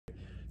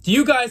Do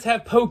you guys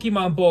have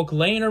Pokemon bulk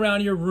laying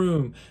around your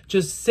room,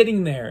 just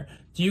sitting there?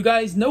 Do you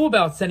guys know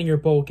about sending your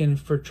bulk in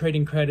for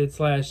trading credit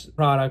 /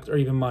 product or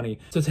even money?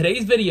 So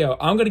today's video,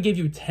 I'm going to give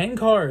you 10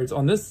 cards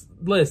on this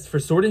list for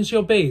Sword and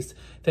Shield base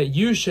that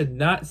you should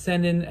not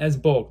send in as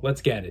bulk.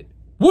 Let's get it.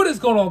 What is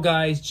going on,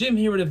 guys? Jim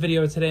here with a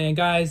video today. And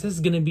guys, this is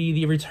going to be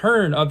the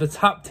return of the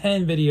top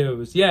 10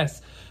 videos.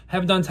 Yes, I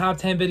haven't done top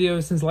 10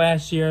 videos since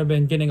last year. I've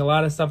been getting a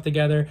lot of stuff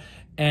together.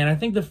 And I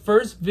think the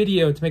first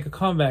video to make a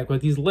comeback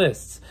with these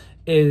lists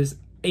is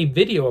a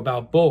video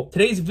about bulk.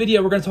 Today's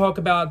video, we're going to talk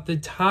about the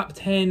top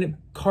 10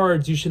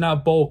 cards you should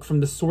not bulk from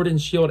the Sword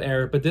and Shield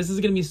era, but this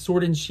is going to be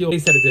Sword and Shield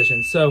base set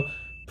edition. So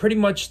pretty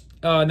much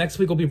next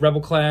week will be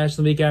Rebel Clash,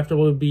 the week after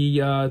will be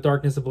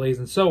Darkness Ablaze,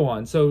 and so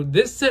on. So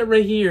this set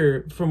right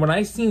here, from what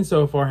I've seen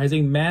so far, has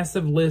a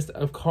massive list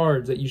of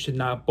cards that you should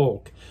not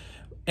bulk.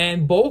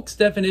 And bulk's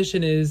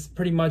definition is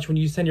pretty much when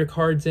you send your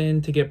cards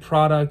in to get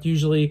product,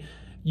 usually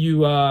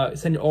you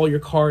send all your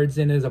cards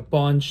in as a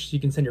bunch. You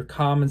can send your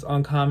commons,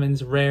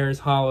 uncommons, rares,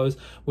 hollows.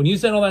 When you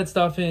send all that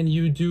stuff in,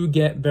 you do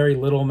get very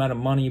little amount of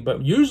money,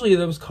 but usually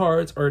those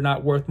cards are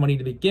not worth money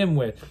to begin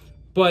with.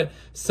 But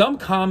some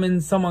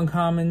commons, some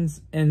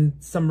uncommons, and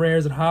some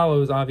rares and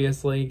hollows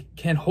obviously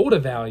can hold a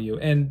value.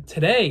 And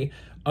today,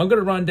 I'm going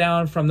to run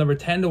down from number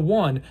 10 to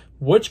 1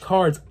 which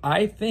cards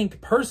I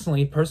think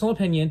personally, personal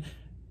opinion,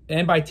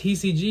 and by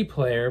TCG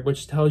Player,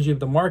 which tells you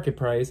the market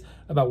price,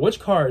 about which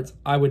cards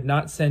I would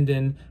not send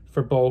in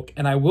for bulk.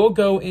 And I will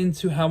go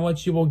into how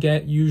much you will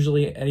get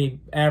usually at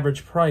an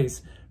average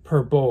price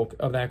per bulk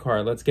of that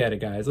card. Let's get it,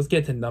 guys. Let's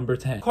get to number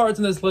 10. Cards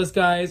on this list,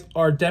 guys,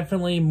 are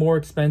definitely more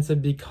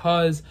expensive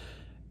because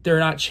they're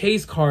not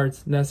chase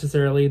cards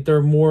necessarily.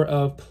 They're more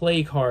of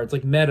play cards,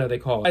 like meta they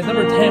call it. Guys,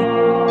 number 10.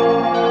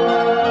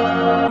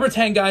 Number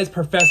 10, guys,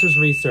 Professor's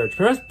Research.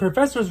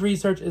 Professor's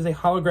Research is a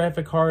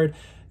holographic card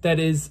that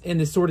is in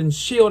the Sword and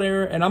Shield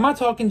era. And I'm not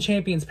talking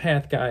Champion's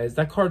Path, guys.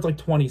 That card's like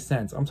 20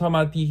 cents. I'm talking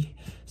about the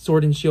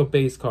Sword and Shield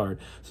base card.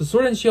 So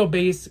Sword and Shield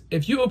base,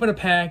 if you open a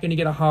pack and you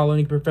get a holo and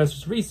you get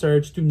Professor's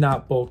Research, do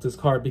not bulk this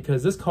card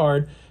because this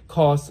card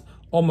costs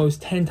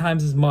almost 10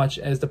 times as much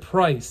as the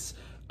price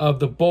of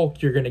the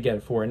bulk you're going to get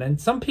it for. And then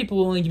some people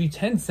will only give you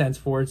 10 cents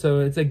for it,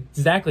 so it's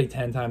exactly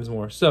 10 times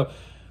more. So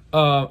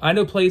I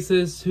know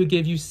places who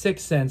give you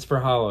 6 cents for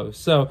holos.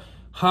 So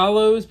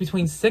holos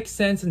between 6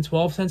 cents and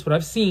 12 cents, what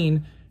I've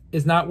seen,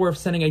 is not worth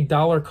sending a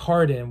 $1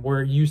 card in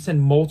where you send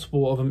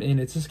multiple of them in.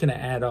 It's just going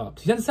to add up.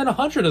 So you have to send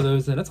 100 of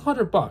those in. That's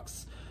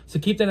 $100. So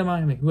keep that in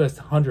mind. I mean, who has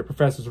 100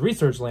 Professor's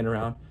Research laying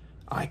around?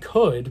 I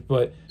could,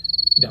 but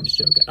no, I'm just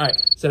joking. All right,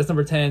 so that's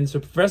number 10. So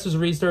Professor's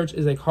Research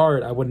is a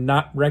card I would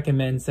not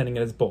recommend sending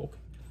it as bulk.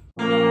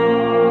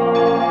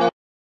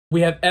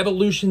 We have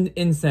Evolution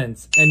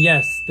Incense. And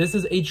yes, this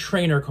is a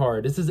trainer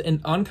card. This is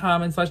an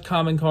uncommon /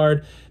 common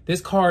card.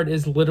 This card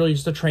is literally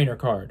just a trainer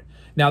card.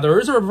 Now, there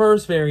is a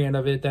reverse variant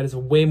of it that is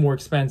way more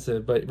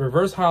expensive, but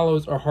reverse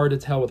holos are hard to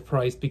tell with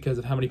price because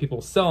of how many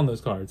people sell on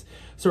those cards.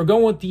 So we're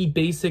going with the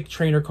basic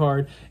trainer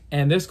card,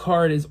 and this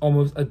card is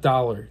almost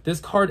 $1. This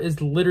card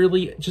is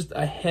literally just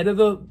ahead of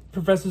the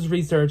Professor's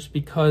Research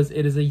because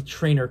it is a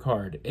trainer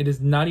card. It is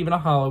not even a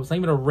holo. It's not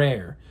even a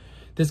rare.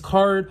 This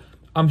card,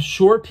 I'm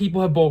sure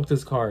people have bulked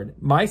this card.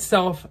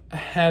 Myself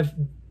have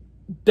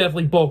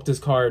definitely bulked this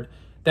card.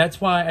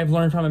 That's why I've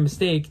learned from a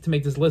mistake to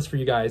make this list for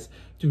you guys.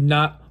 Do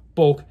not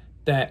bulk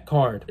that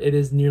card. It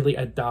is nearly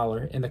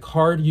 $1, and the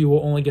card you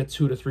will only get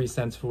 2 to 3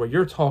 cents for.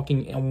 You're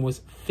talking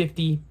almost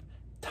 50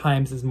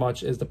 times as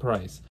much as the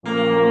price.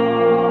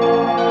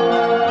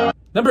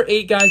 Number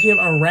 8, guys, we have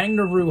a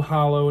Ragnaru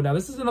holo. Now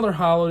this is another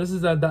holo. This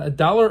is a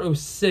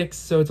 $1.06,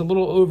 so it's a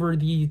little over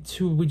the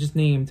 2 we just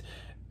named,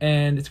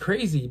 and it's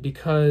crazy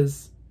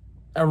because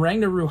a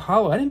Ragnaru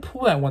holo, I didn't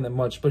pull that one that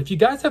much, but if you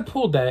guys have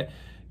pulled that,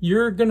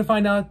 you're gonna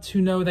find out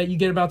to know that you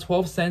get about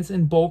 12 cents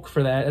in bulk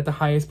for that at the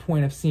highest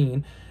point I've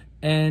seen.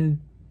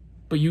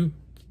 But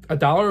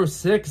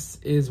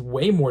 $1.06 is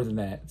way more than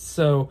that.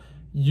 So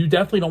you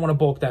definitely don't want to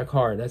bulk that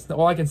card. That's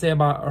all I can say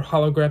about our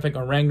holographic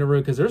Ragnaru,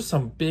 because there's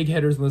some big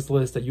hitters on this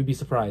list that you'd be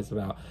surprised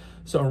about.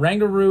 So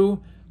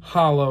Ragnaru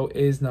holo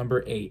is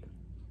number 8.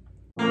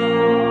 Coming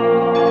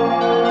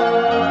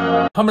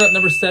up,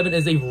 number 7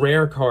 is a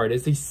rare card.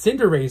 It's a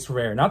Cinderace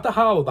rare, not the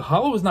holo. The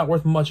holo is not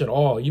worth much at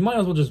all. You might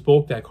as well just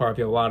bulk that card if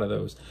you have a lot of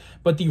those.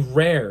 But the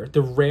rare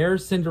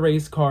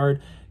Cinderace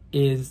card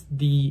is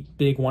the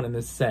big one in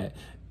this set.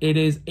 It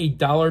is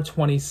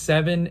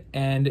 $1.27,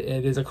 and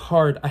it is a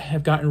card I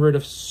have gotten rid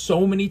of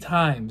so many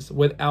times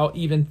without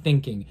even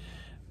thinking.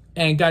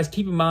 And guys,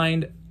 keep in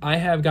mind, I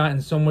have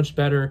gotten so much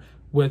better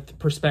with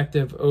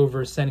perspective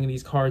over sending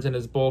these cards in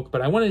as bulk,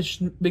 but I want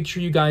to make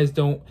sure you guys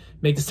don't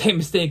make the same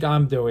mistake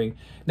I'm doing.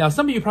 Now,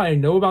 some of you probably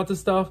know about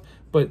this stuff,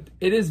 but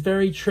it is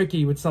very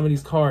tricky with some of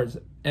these cards,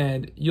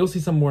 and you'll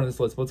see some more on this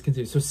list, but let's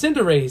continue. So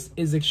Cinderace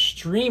is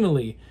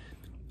extremely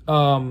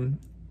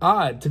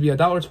odd to be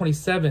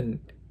 $1.27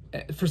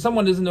 for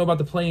someone who doesn't know about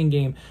the playing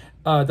game.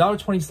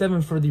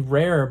 $1.27 for the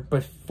rare,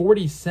 but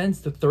 40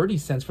 cents to 30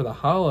 cents for the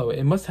holo.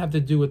 It must have to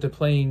do with the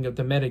playing of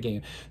the meta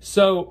game.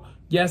 So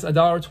Yes,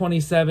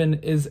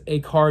 $1.27 is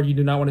a card you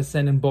do not want to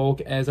send in bulk,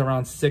 as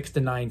around 6 to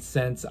 9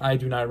 cents. I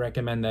do not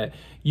recommend that.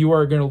 You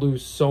are going to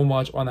lose so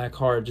much on that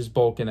card just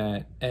bulking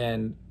that.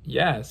 And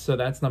yeah, so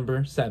that's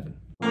number 7.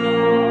 Coming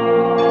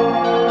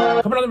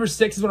on number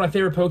 6 is one of my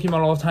favorite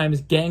Pokemon all the time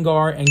is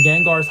Gengar, and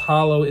Gengar's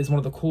Holo is one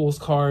of the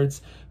coolest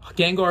cards.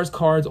 Gengar's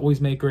cards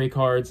always make great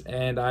cards,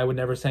 and I would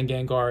never send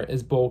Gengar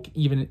as bulk,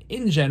 even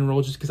in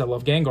general, just because I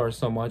love Gengar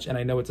so much, and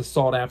I know it's a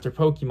sought-after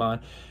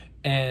Pokemon,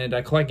 and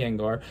I collect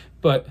Gengar,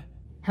 but...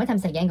 How many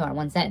times said Gengar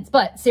 1 cent?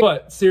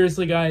 But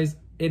seriously, guys,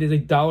 it is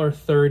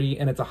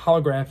 $1.30, and it's a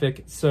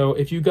holographic, so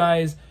if you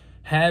guys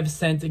have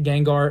sent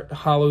Gengar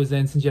Holos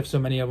in, since you have so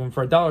many of them,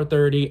 for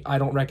 $1.30, I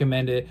don't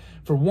recommend it.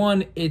 For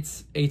one,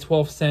 it's a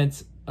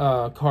 12-cent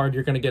card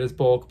you're going to get as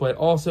bulk, but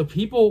also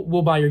people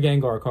will buy your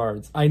Gengar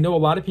cards. I know a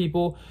lot of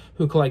people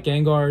who collect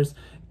Gengars,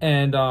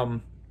 and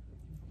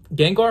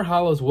Gengar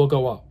Holos will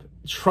go up.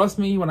 Trust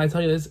me when I tell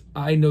you this,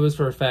 I know this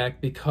for a fact,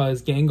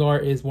 because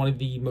Gengar is one of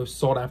the most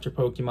sought-after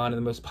Pokemon and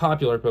the most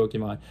popular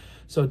Pokemon.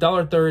 So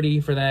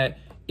 $1.30 for that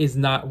is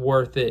not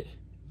worth it.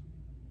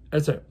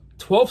 Sorry,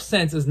 12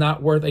 cents is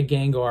not worth a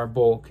Gengar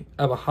bulk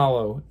of a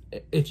holo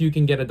if you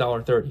can get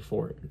 $1.30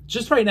 for it.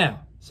 Just right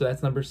now. So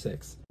that's number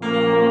 6.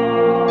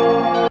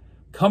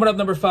 Coming up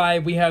number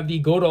 5, we have the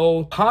good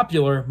old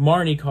popular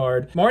Marnie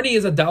card. Marnie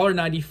is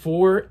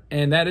 $1.94,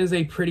 and that is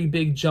a pretty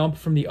big jump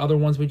from the other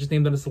ones we just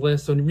named on this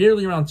list. So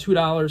nearly around $2,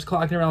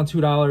 clocking around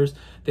 $2.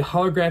 The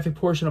holographic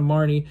portion of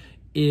Marnie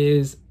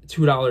is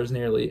 $2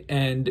 nearly,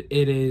 and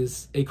it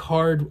is a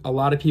card a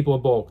lot of people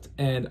have bulked.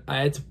 And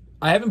I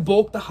haven't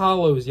bulked the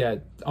holos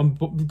yet. I'm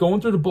going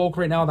through the bulk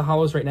right now, the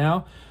holos right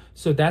now.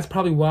 So that's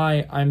probably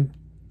why I'm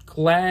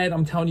glad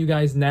I'm telling you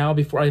guys now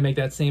before I make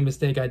that same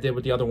mistake I did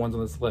with the other ones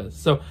on this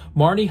list. So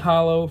Marnie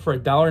Holo for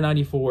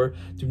 $1.94.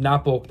 Do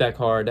not bulk that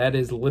card. That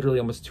is literally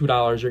almost $2.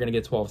 You're going to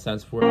get 12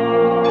 cents for it.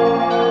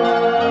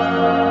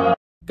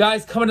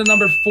 Guys, coming to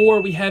number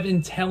 4, we have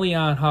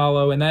Inteleon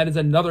Holo, and that is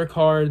another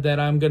card that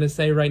I'm going to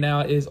say right now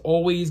is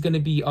always going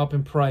to be up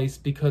in price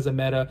because of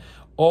meta.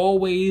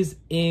 Always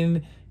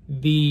in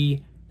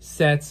the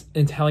sets,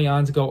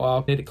 Inteleons go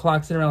up. It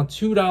clocks in around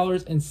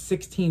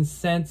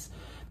 $2.16.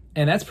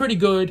 And that's pretty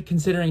good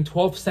considering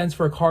 12 cents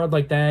for a card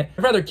like that.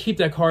 I'd rather keep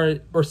that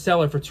card or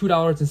sell it for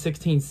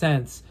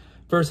 $2.16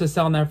 versus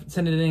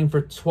sending it in for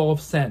 12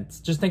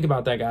 cents. Just think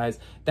about that, guys.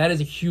 That is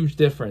a huge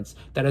difference.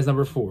 That is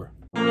number 4.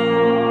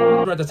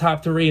 We're at the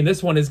top 3, and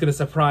this one is going to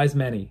surprise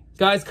many.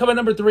 Guys, coming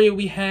number 3,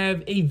 we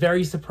have a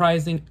very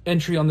surprising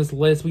entry on this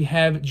list. We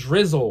have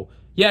Drizzle.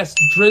 Yes,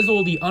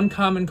 Drizzle, the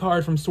uncommon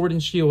card from Sword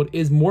and Shield,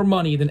 is more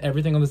money than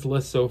everything on this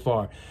list so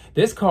far.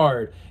 This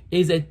card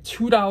is at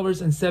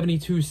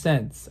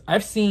 $2.72.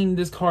 I've seen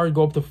this card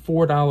go up to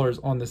 $4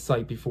 on this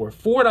site before.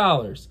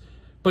 $4.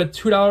 But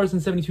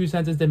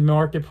 $2.72 is the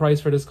market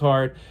price for this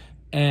card,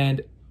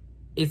 and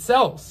it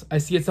sells. I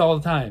see it sell all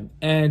the time.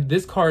 And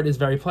this card is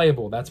very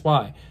playable. That's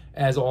why,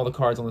 as all the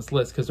cards on this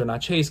list, because they're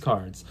not chase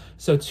cards.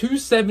 So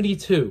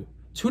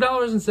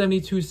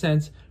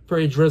 $2.72 for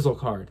a Drizzle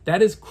card.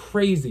 That is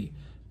crazy,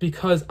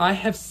 because I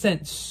have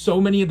sent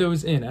so many of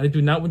those in. I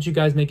do not want you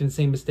guys making the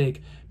same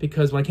mistake,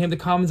 because when I came to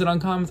commons and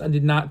uncommons, I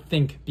did not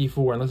think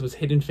before, unless it was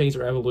hidden phase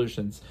or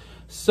evolutions.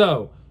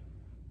 So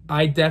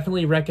I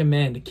definitely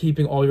recommend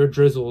keeping all your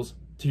Drizzles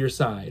to your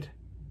side.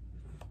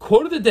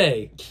 Quote of the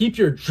day, keep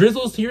your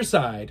Drizzles to your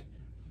side.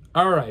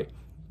 All right,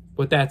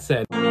 with that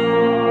said.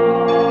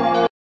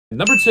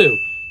 Number 2,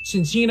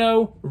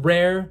 Cinccino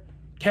Rare,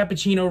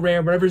 Cappuccino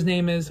Rare, whatever his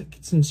name is,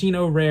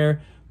 Cinccino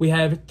Rare. We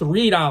have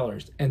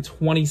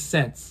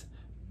 $3.20.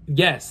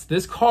 Yes,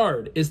 this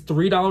card is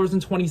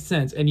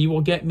 $3.20, and you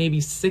will get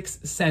maybe 6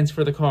 cents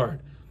for the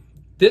card.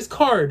 This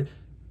card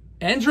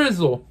and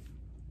Drizzle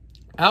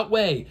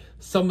outweigh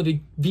some of the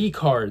V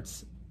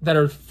cards that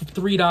are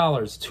 $3,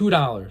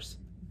 $2.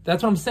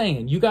 That's what I'm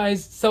saying. You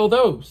guys sell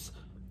those.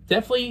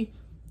 Definitely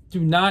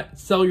do not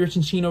sell your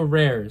Cinccino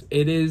Rares.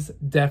 It is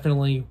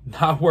definitely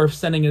not worth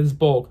sending in this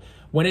bulk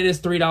when it is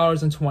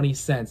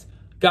 $3.20.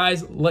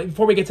 Guys,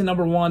 before we get to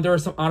number 1, there are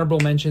some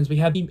honorable mentions. We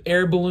have the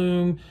Air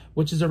Balloon,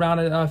 which is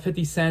around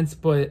 50 cents,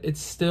 but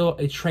it's still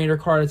a trainer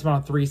card. It's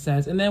around 3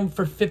 cents. And then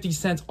for 50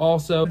 cents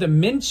also, the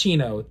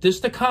Minccino,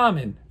 just a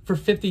common, for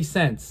 50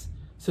 cents.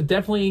 So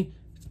definitely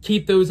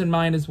keep those in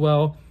mind as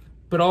well.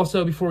 But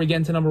also, before we get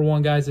into number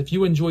 1, guys, if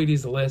you enjoy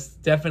these lists,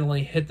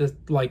 definitely hit the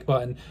like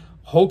button.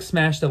 Hulk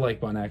smash the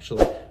like button,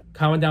 actually.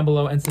 Comment down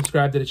below and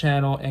subscribe to the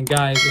channel. And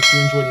guys, if you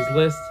enjoy these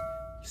lists,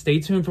 stay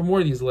tuned for more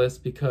of these lists,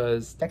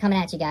 because they're coming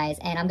at you guys,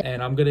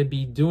 and I'm going to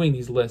be doing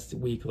these lists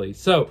weekly.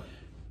 So,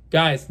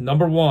 guys,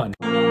 number 1.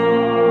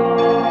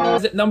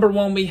 At number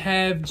 1, we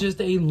have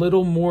just a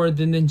little more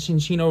than the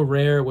Cinccino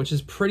Rare, which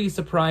is pretty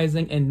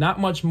surprising, and not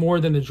much more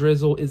than the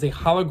Drizzle, is a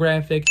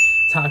holographic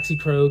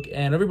Toxicroak,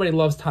 and everybody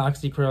loves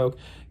Toxicroak.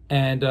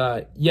 And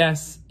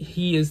yes,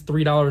 he is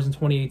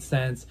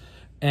 $3.28,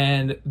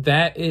 and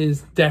that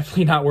is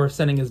definitely not worth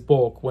sending as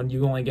bulk when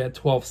you only get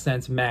 12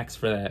 cents max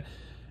for that.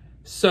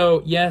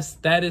 So yes,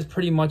 that is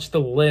pretty much the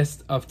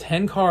list of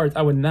 10 cards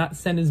I would not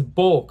send as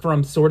bulk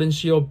from Sword and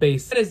Shield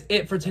base. That is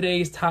it for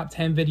today's top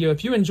 10 video.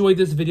 If you enjoyed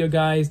this video,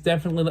 guys,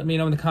 definitely let me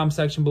know in the comment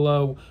section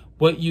below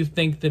what you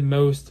think the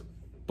most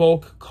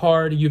bulk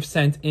card you've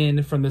sent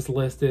in from this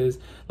list is.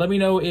 Let me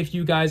know if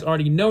you guys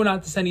already know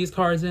not to send these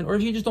cards in, or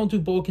if you just don't do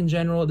bulk in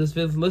general. This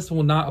list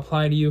will not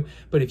apply to you.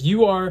 But if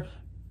you are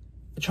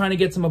trying to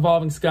get some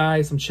Evolving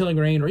Skies, some Chilling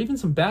Reign, or even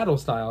some Battle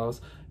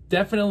Styles,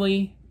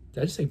 definitely... Did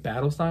I just say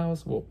Battle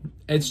Styles? Well,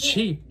 it's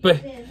cheap, but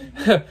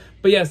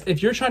but yes,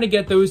 if you're trying to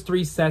get those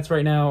 3 sets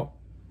right now,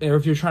 or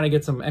if you're trying to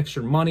get some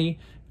extra money,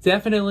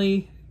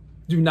 definitely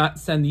do not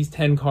send these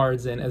 10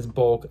 cards in as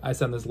bulk. I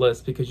send this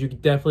list because you can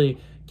definitely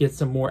get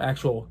some more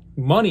actual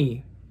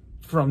money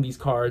from these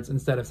cards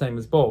instead of sending them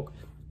as bulk.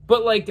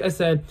 But like I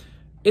said,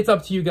 it's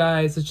up to you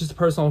guys. It's just a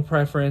personal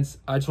preference.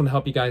 I just want to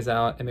help you guys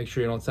out and make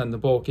sure you don't send the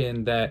bulk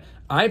in that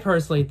I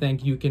personally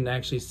think you can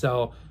actually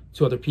sell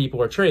to other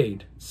people or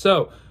trade.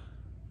 So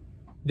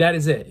that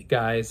is it,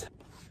 guys.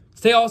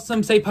 Stay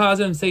awesome, stay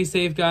positive, and stay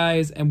safe,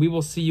 guys. And we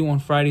will see you on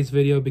Friday's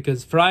video,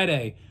 because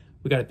Friday,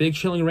 we got a big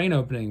Chilling Reign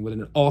opening with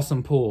an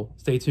awesome pool.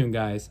 Stay tuned,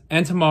 guys.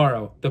 And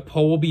tomorrow, the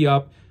poll will be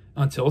up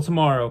until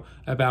tomorrow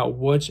about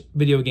which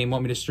video game you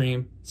want me to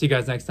stream. See you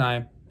guys next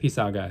time. Peace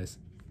out, guys.